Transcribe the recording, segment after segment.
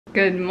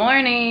Good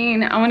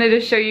morning. I wanted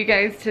to show you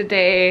guys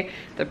today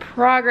the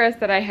progress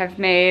that I have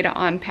made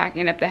on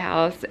packing up the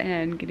house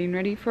and getting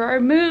ready for our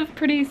move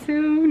pretty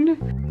soon.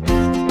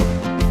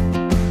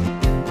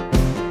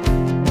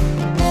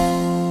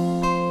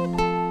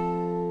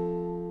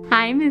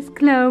 Hi, Miss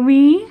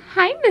Chloe.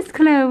 Hi, Miss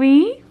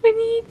Chloe. What are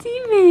you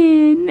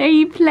doing? Are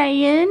you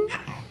playing?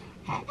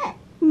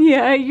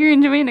 Yeah, you're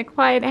enjoying a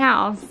quiet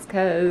house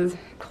because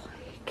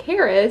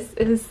Karis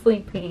is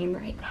sleeping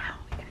right now.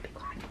 I gotta be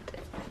quiet.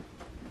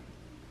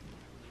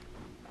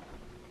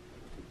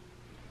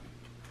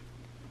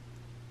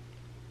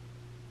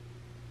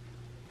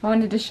 I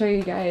wanted to show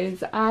you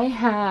guys, I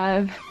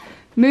have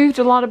moved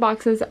a lot of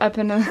boxes up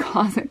into the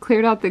closet,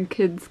 cleared out the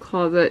kids'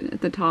 closet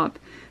at the top.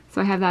 So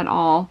I have that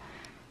all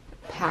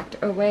packed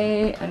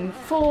away and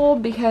full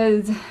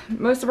because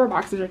most of our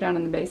boxes are down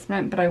in the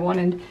basement, but I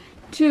wanted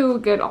to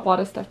get a lot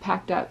of stuff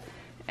packed up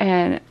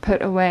and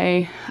put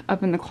away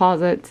up in the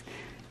closets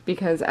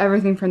because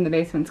everything from the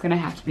basement's gonna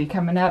have to be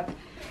coming up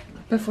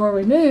before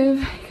we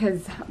move,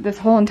 because this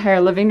whole entire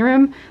living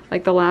room,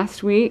 like the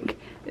last week,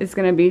 is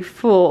gonna be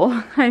full,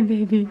 hi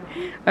baby,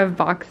 of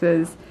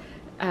boxes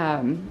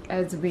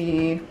as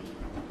we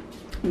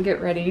get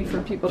ready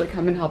for people to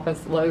come and help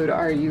us load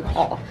our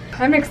U-Haul.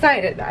 I'm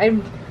excited. I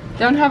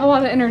don't have a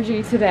lot of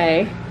energy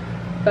today,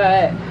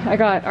 but I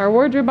got our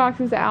wardrobe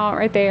boxes out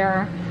right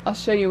there. I'll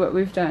show you what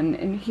we've done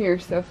in here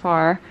so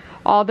far.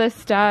 All this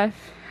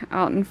stuff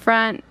out in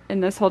front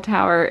and this whole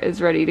tower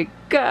is ready to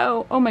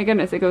go. Oh my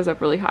goodness, it goes up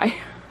really high.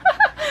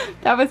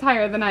 That was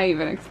higher than I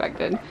even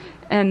expected.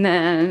 And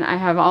then I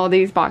have all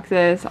these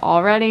boxes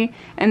all ready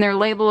and they're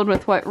labeled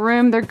with what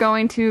room they're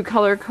going to,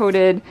 color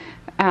coded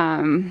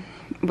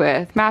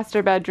with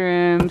master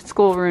bedroom,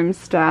 schoolroom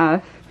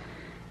stuff.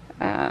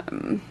 I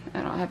don't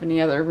have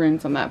any other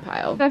rooms on that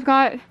pile. I've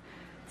got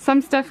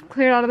some stuff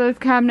cleared out of those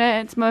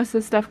cabinets, most of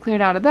the stuff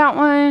cleared out of that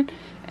one,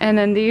 and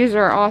then these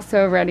are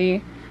also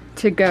ready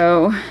to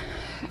go,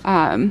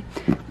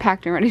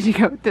 packed and ready to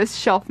go. This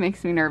shelf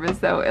makes me nervous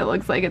though. It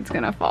looks like it's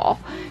gonna fall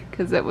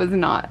because it was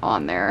not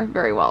on there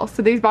very well.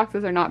 So these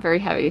boxes are not very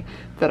heavy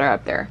that are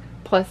up there.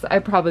 Plus I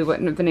probably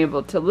wouldn't have been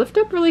able to lift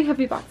up really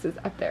heavy boxes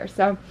up there.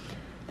 So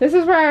this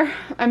is where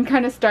I'm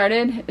kind of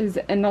started, is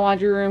in the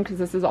laundry room, because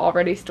this is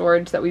already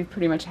storage that we've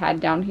pretty much had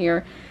down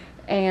here,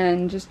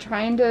 and just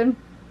trying to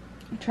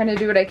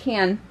do what I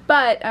can.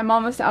 But I'm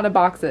almost out of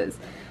boxes.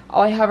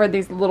 All I have are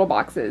these little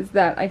boxes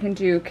that I can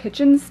do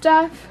kitchen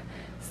stuff.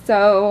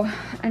 So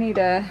I need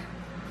to,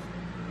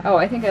 oh,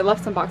 I think I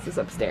left some boxes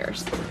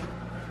upstairs.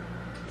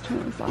 Let's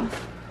turn this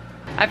off.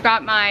 I've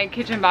got my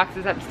kitchen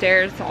boxes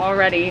upstairs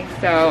already,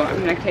 so I'm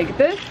gonna take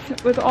this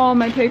with all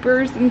my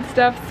papers and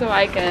stuff so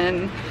I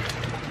can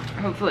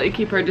hopefully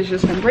keep our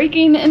dishes from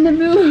breaking in the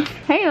move.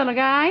 Hey little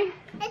guy.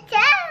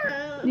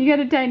 Hello. You got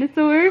a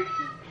dinosaur?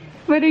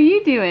 What are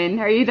you doing?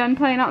 Are you done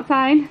playing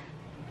outside?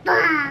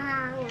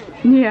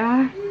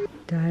 Yeah.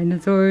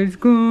 Dinosaur's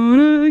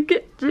gonna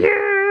get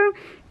you.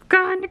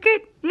 Gonna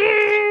get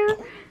you.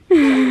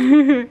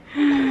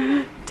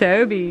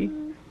 Toby.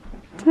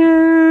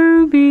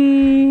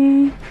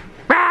 Toby.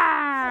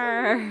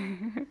 Rawr.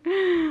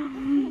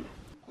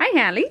 Hi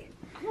Hallie.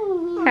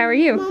 How are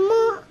you?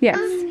 Mama, yes.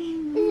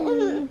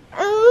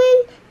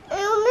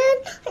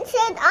 I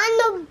said I'm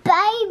a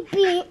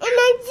baby, and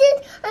I said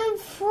I'm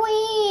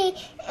free,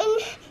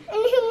 and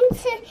him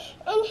said,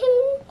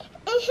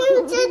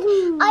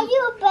 are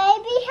you a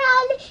baby,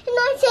 Hallie? And I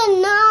said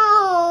no,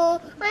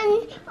 I'm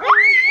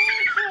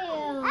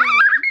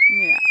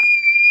yeah.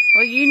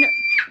 Well, you know.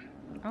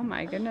 Oh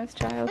my goodness,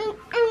 child. and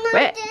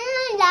I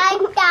didn't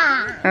like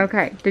that.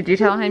 Okay. Did you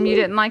tell him you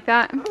didn't like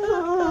that?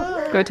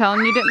 Go tell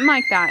him you didn't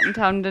like that and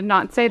tell him to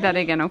not say that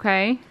again,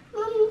 okay?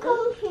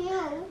 Come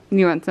here.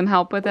 You want some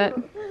help with it?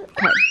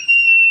 Okay.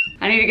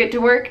 I need to get to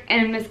work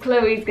and Miss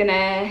Chloe's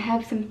gonna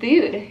have some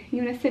food.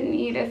 You wanna sit and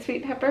eat a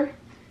sweet pepper?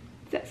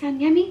 Does that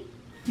sound yummy?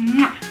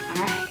 Mwah.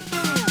 All right.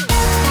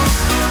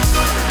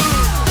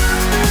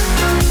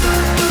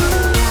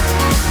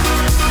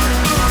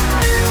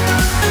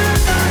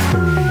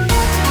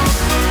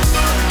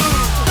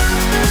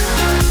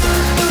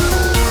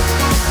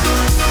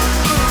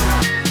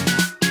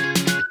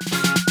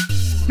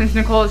 Miss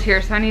Nicole is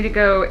here, so I need to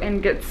go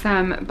and get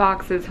some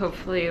boxes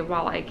hopefully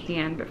while I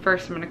can. But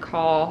first I'm gonna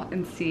call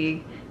and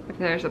see if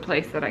there's a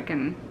place that I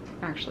can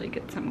actually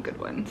get some good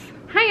ones.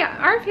 Hi,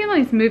 our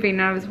family's moving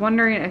and I was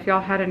wondering if y'all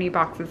had any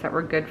boxes that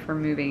were good for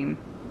moving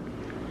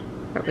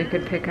that we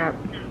could pick up.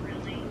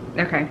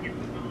 Okay.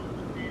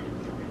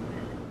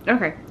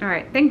 Okay, all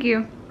right, thank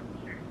you.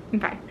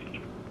 Bye.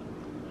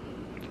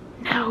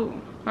 No.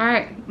 All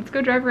right, let's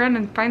go drive around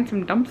and find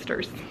some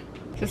dumpsters.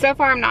 So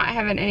far I'm not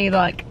having any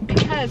luck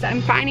because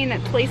I'm finding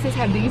that places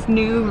have these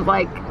new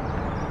like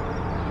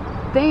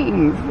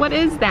things. What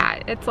is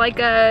that? It's like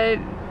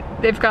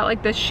they've got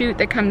like the chute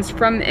that comes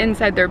from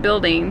inside their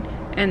building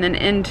and then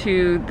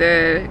into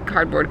the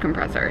cardboard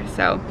compressor.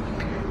 So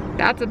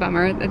that's a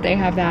bummer that they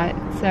have that.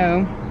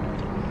 So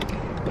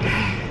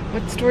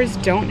what stores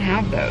don't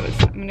have those?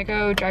 I'm gonna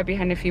go drive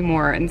behind a few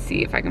more and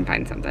see if I can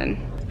find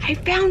something. I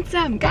found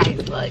some,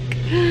 guys, look.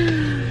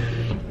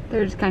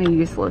 they're just kind of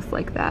useless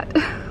like that.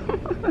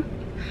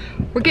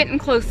 We're getting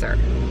closer,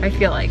 I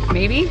feel like.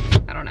 Maybe?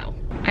 I don't know.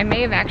 I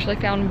may have actually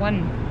found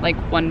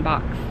one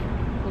box.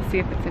 We'll see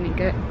if it's any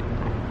good.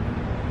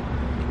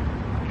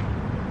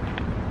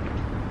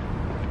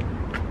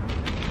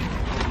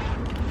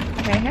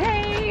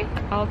 Hey,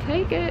 I'll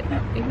take it,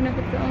 even if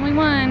it's the only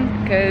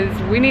one, because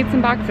we need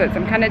some boxes.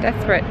 I'm kind of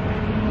desperate.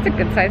 It's a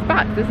good sized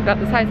box. This is about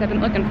the size I've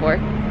been looking for.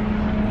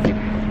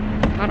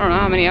 I don't know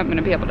how many I'm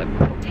gonna be able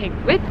to take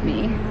with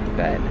me,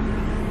 but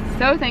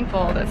so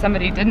thankful that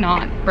somebody did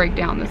not break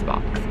down this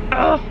box.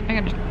 Oh, I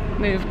gotta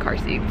move car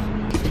seats.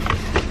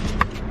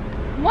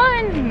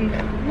 One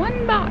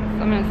box.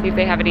 I'm gonna see if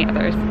they have any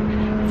others.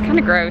 It's kind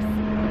of gross.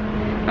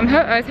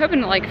 I was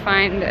hoping to like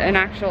find an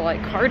actual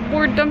like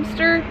cardboard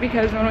dumpster,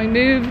 because when we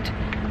moved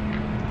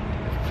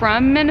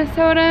from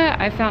Minnesota,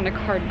 I found a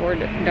cardboard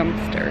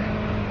dumpster.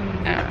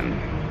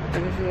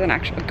 But this is an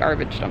actual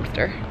garbage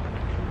dumpster.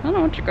 I don't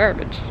want your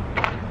garbage.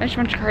 I just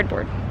want your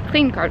cardboard.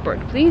 Clean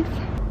cardboard, please.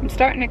 I'm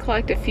starting to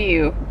collect a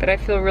few, but I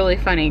feel really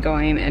funny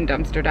going and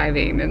dumpster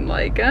diving and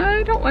like,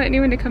 I don't want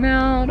anyone to come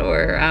out,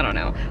 or I don't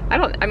know.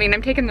 I mean,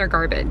 I'm taking their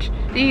garbage.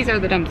 These are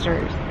the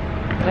dumpsters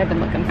that I've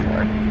been looking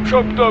for.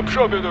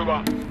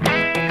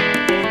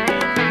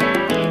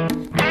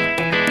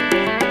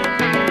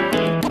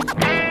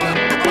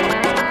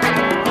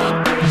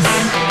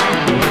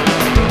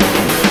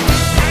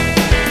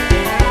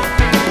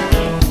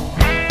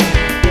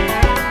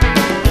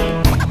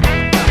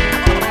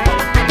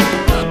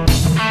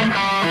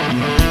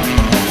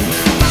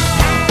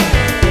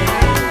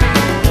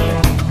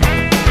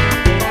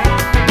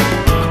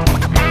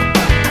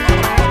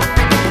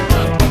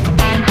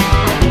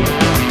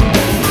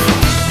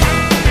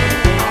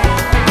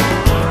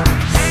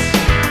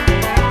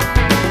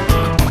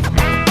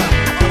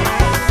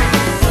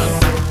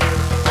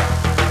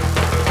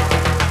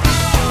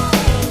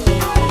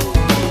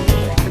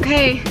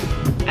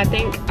 I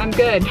think I'm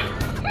good.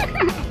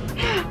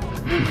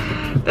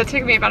 That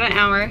took me about an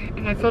hour,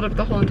 and I filled up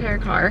the whole entire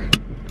car.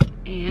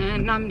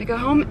 And now I'm gonna go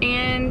home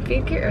and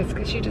feed Karis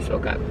because she just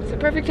woke up. So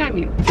perfect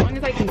timing. As long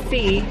as I can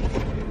see,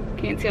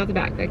 can't see out the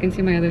back, but I can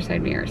see my other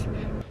side mirrors.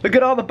 Look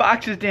at all the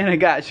boxes Dana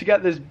got. She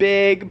got this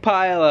big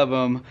pile of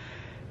them.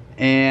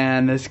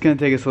 And it's gonna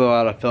take us a little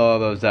while to fill all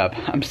those up.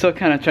 I'm still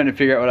kind of trying to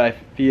figure out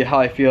how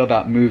I feel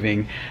about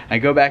moving. I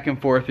go back and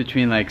forth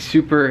between like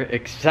super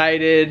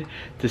excited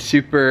to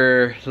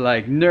super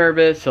like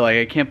nervous. So like,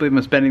 I can't believe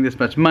I'm spending this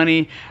much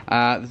money.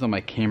 This is all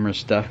my camera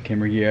stuff,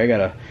 camera gear. I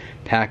gotta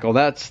pack all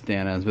that's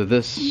Dana's, but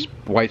this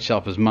white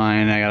shelf is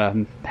mine. I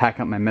gotta pack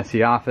up my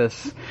messy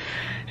office.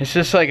 It's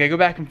just like, I go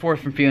back and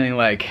forth from feeling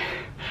like,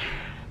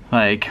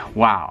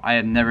 wow, I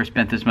have never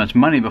spent this much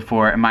money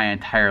before in my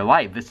entire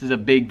life. This is a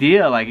big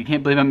deal. Like, I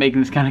can't believe I'm making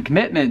this kind of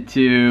commitment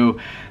to,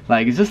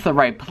 like, is this the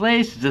right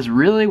place? Is this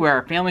really where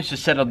our family should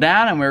settle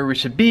down and where we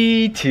should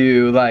be?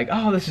 To like,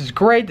 oh, this is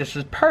great, this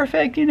is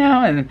perfect, you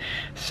know? And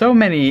so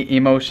many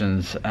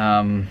emotions.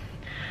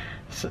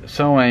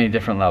 So many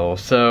different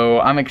levels.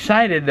 So I'm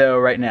excited though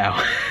right now.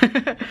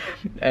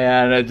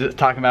 And I was just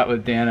talking about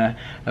with Dana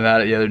about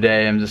it the other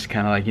day. I'm just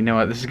kind of like, you know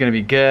what, this is gonna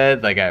be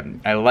good. Like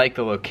I like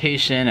the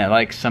location. I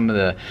like some of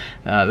the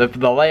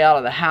layout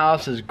of the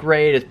house is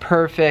great. It's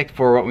perfect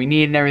for what we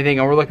need and everything.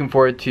 And we're looking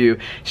forward to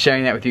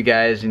sharing that with you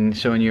guys and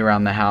showing you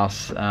around the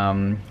house.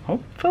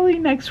 Hopefully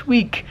next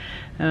week.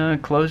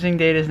 Closing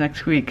date is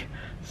next week.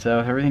 So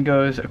if everything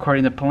goes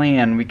according to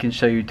plan, we can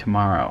show you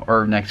tomorrow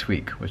or next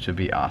week, which would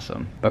be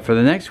awesome. But for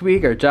the next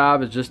week, our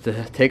job is just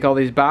to take all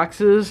these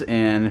boxes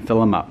and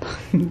fill them up.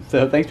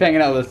 So thanks for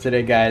hanging out with us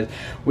today, guys.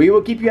 We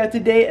will keep you up to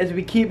date as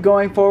we keep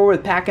going forward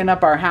with packing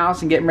up our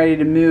house and getting ready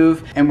to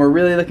move. And we're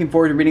really looking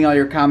forward to reading all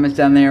your comments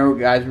down there.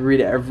 Guys, we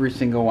read every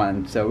single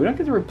one. So we don't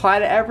get to reply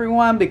to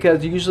everyone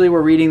because usually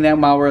we're reading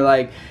them while we're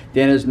like,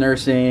 Dana's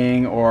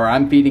nursing, or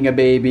I'm feeding a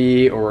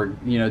baby, or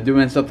you know,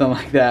 doing something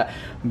like that.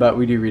 But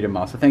we do read them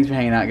all. So thanks for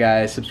hanging out,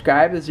 guys.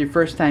 Subscribe if this is your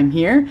first time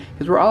here,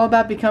 because we're all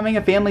about becoming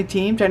a family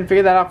team, trying to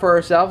figure that out for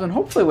ourselves, and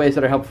hopefully ways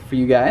that are helpful for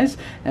you guys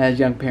as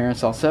young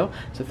parents also.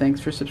 So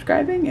thanks for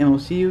subscribing, and we'll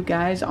see you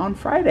guys on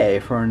Friday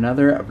for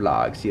another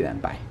vlog. See you then.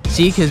 Bye.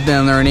 Zeke has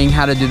been learning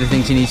how to do the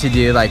things he needs to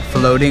do, like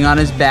floating on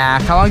his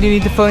back. How long do you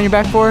need to float on your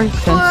back for?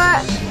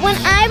 When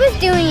I was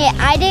doing it,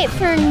 I did it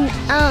for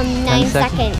 9 seconds.